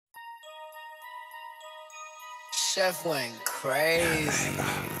Chef went crazy. I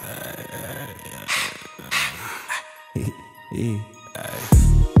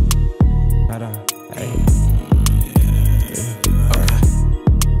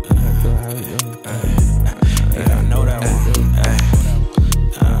know that one.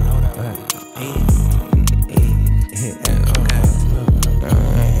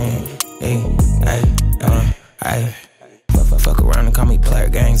 Fuck around and call me player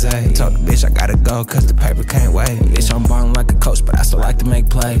gangs, ayy. Told the bitch I gotta go cause the paper can't wait. Bitch, I'm ballin' like a coach, but I still like to make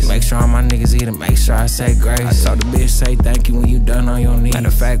plays. Make sure all my niggas eat and make sure I say grace. I told the bitch say thank you when you done on your knees. Matter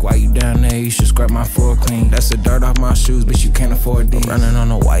of fact, while you down there, you should scrub my floor clean. That's the dirt off my shoes, bitch, you can't afford these. Running on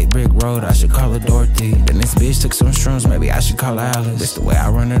a white brick road, I should call her Dorothy. Then this bitch took some shrooms, maybe I should call her Alice. Bitch, the way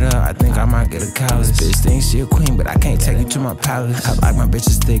I run it up, I think I might get a callus. Bitch thinks she a queen, but I can't take you to my palace. I like my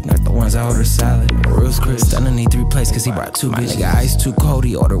bitches thick, not the ones I order salad. Rules Chris, Stunna need 3 plates cause he brought 2 bitches. My nigga ice too cold,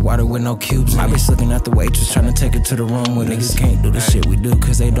 he ordered water with no cubes. My bitch looking at the waitress, trying to take her to the room with niggas can't do the shit we do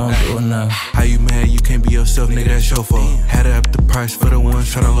cause they don't do enough. How you mad you can't be yourself, nigga, that's your fault. Had to up the price for the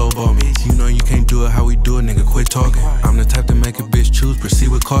ones tryna lowball me. You know you can't do it how we do it, nigga, quit talking. I'm the type to make a bitch choose, proceed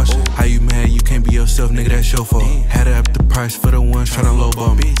with caution. How you mad you can't be yourself, nigga, that's your fault. Had to up the price for the ones tryna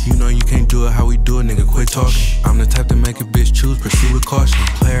lowball me. You know you can't do it how we do it, nigga, quit talking. I'm the type to make a bitch choose, proceed with caution.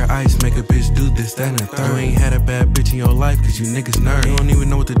 Player ice, make a bitch do this, that, and the third. You ain't had a bad bitch in your life cause you niggas nerd. You don't even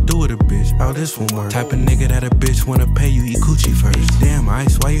know what to do with a bitch, how this one work. Type of nigga that a bitch wanna pay you, eat coochie first. Damn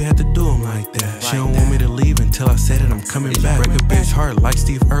ice, why you had to do him like that? She don't want me to leave until I said it, I'm coming back. Break a bitch heart like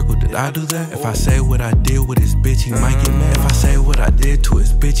Steve Urkel, did I do that? If I say what I did with his bitch, he might get mad. If I say what I did to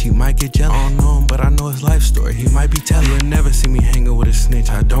his bitch, he might get jealous. I don't know him, but I know his life story, he might be telling. You'll never see me hanging with a snitch,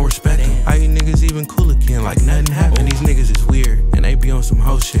 I don't respect him. How you niggas even cool again, like nothing happened? These niggas is weird, and they be on some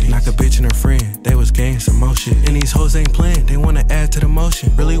hoe shit. Knock a bitch and her friend, they was gaying some more shit. And these hoes ain't playing, they wanna add to the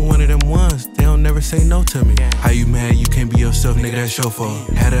motion. Really one of them ones, they don't never say no to me. How you mad you can't be yourself, nigga, that's your fault.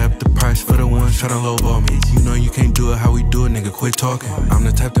 Had to up the price for the ones tryna lowball me. You know you can't do it how we do it, nigga, quit talking. I'm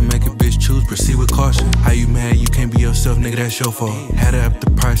the type to make a bitch choose, proceed with caution. How you mad you can't be yourself, nigga, that's your fault. Had to up the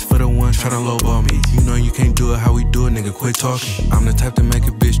price for the ones tryna lowball me. You know you can't do it how we do it, nigga, quit talking. I'm the type to make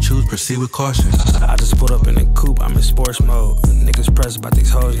a bitch choose, proceed with caution. I just pulled up in a coupe, I'm in sports mode. Niggas pressed about these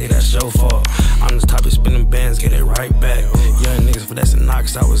hoes, yeah, that's your fault. I'm the type to spin them bands, get it right back. Young niggas for that's a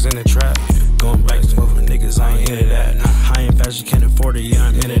knocks, I was in the trap. Going back and forth with niggas, I ain't into that. High and fast, you can't afford it, yeah,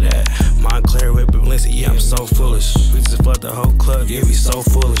 I'm into that. Montclair with Balenci, yeah, I'm so foolish. Bitches fuck the whole club, yeah, we so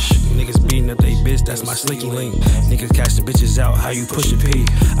foolish. Niggas beating up they bitch, that's my slicky link. Niggas catch the bitches out, how you push a P?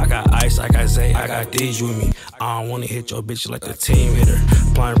 I got Ice, I got Zay, I got Dej with me. I don't wanna hit your bitch like the team hitter.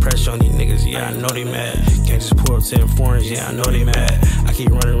 Applying pressure on these niggas, yeah, I know they mad. Can't just pull up 10 foreigns, yeah, I know they mad. I keep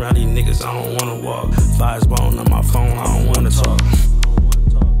running around these niggas, I don't wanna walk. Fives bone on my phone, I don't wanna talk.